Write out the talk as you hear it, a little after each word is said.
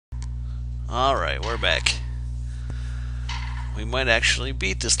Alright, we're back. We might actually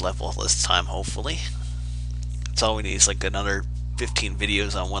beat this level this time, hopefully. That's all we need is like another 15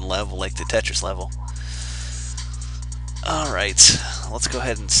 videos on one level, like the Tetris level. Alright, let's go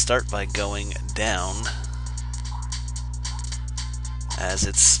ahead and start by going down, as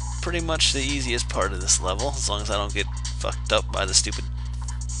it's pretty much the easiest part of this level, as long as I don't get fucked up by the stupid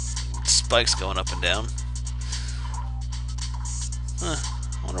spikes going up and down. Huh,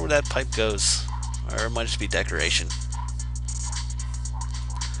 I wonder where that pipe goes. Or it might just be decoration.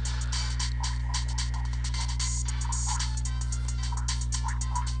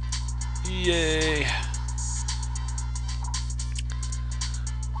 Yay!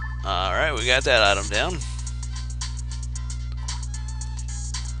 Alright, we got that item down.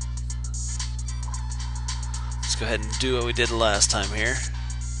 Let's go ahead and do what we did last time here.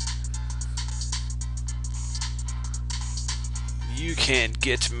 You can't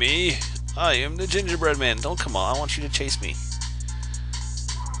get me. I am the gingerbread man. Don't come on. I want you to chase me.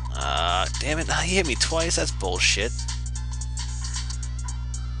 Damn it. He hit me twice. That's bullshit.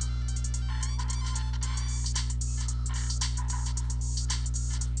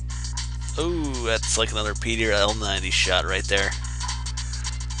 Ooh, that's like another Peter L90 shot right there.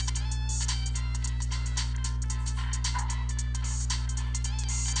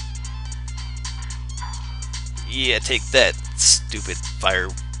 Yeah, take that, stupid fire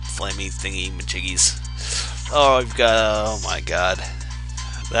flamey thingy majiggies. Oh, I've got. Oh my god.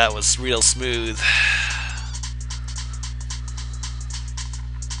 That was real smooth.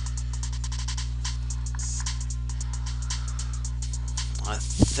 I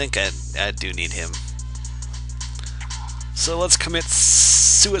think I do need him. So let's commit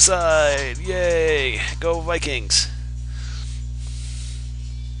suicide! Yay! Go Vikings!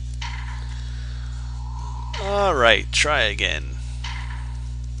 Alright, try again.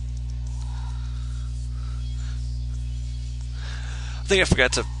 I think I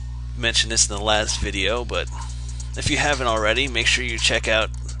forgot to mention this in the last video, but if you haven't already, make sure you check out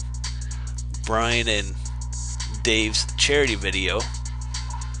Brian and Dave's charity video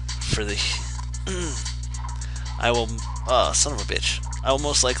for the I will son of a bitch. I will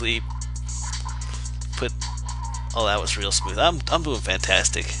most likely put. Oh, that was real smooth. I'm doing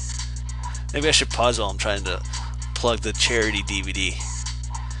fantastic. Maybe I should pause while I'm trying to plug the charity DVD.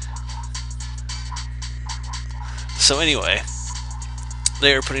 So anyway,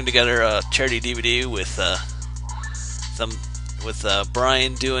 they are putting together a charity DVD with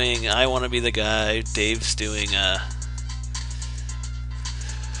Brian doing "I Want to Be the Guy," Dave's doing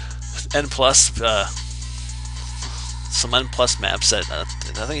N plus some N plus maps that I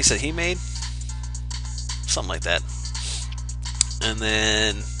think he said he made, something like that, and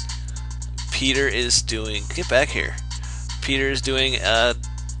then Peter is doing. Get back here. Peter is doing "I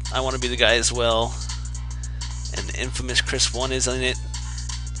Want to Be the Guy" as well, and the infamous Chris 1 is in it.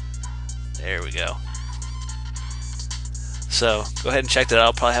 There we go. So go ahead and check that out.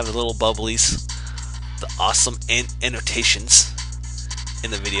 I'll probably have the little bubblies, the awesome annotations in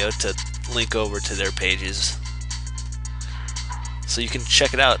the video to link over to their pages, so you can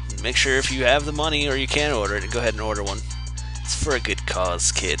check it out. And make sure if you have the money or you can order it, go ahead and order one. It's for a good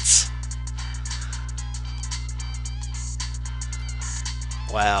cause, kids.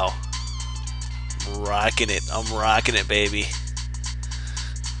 Wow. I'm rocking it. I'm rocking it, baby.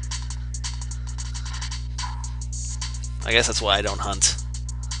 I guess that's why I don't hunt.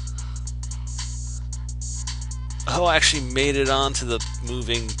 Oh, I actually made it onto the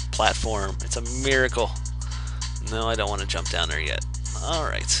moving platform. It's a miracle. No, I don't want to jump down there yet.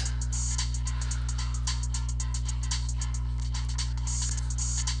 Alright.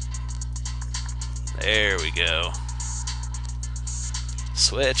 There we go.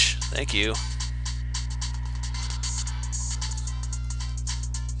 Switch. Thank you.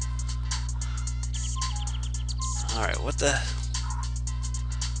 Alright, what the...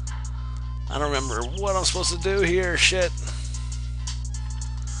 I don't remember what I'm supposed to do here. Shit. I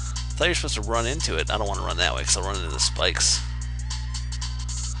thought you were supposed to run into it. I don't want to run that way because I'll run into the spikes.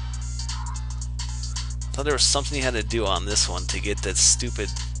 I thought there was something you had to do on this one to get that stupid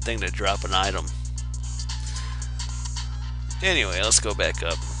thing to drop an item. Anyway, let's go back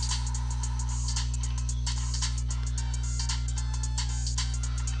up.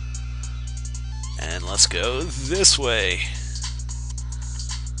 And let's go this way.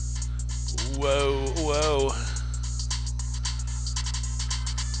 Whoa, whoa.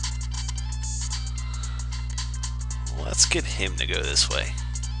 Let's get him to go this way.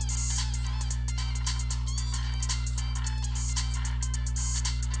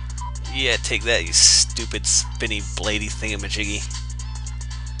 Yeah, take that, you stupid spinny blady thingamajiggy.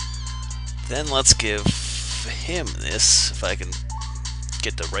 Then let's give him this, if I can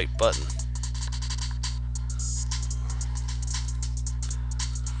get the right button.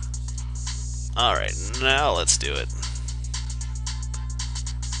 Alright, now let's do it.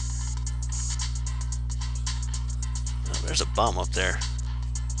 Oh, there's a bomb up there.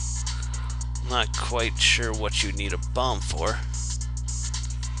 Not quite sure what you need a bomb for.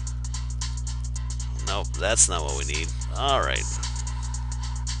 Nope, that's not what we need. Alright.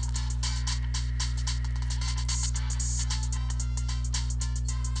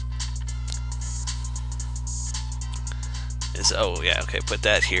 Oh yeah, okay, put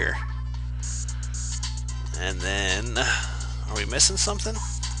that here. And then, are we missing something?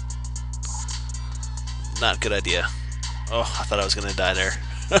 Not a good idea. Oh, I thought I was gonna die there.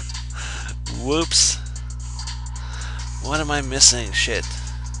 Whoops. What am I missing? Shit.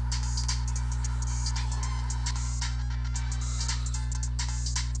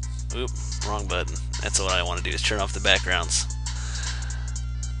 Oop, wrong button. That's what I want to do, is turn off the backgrounds.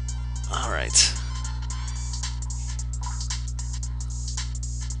 Alright.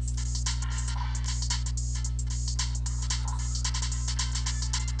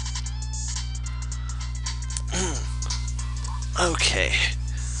 Okay.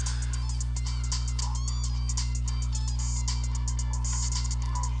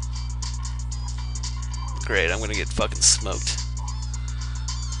 Great, I'm gonna get fucking smoked.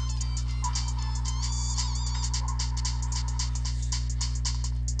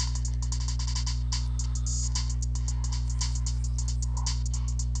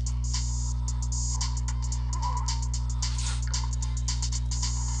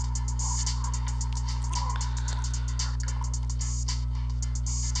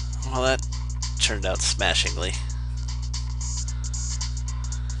 Well, that turned out smashingly.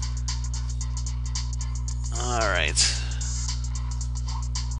 Alright.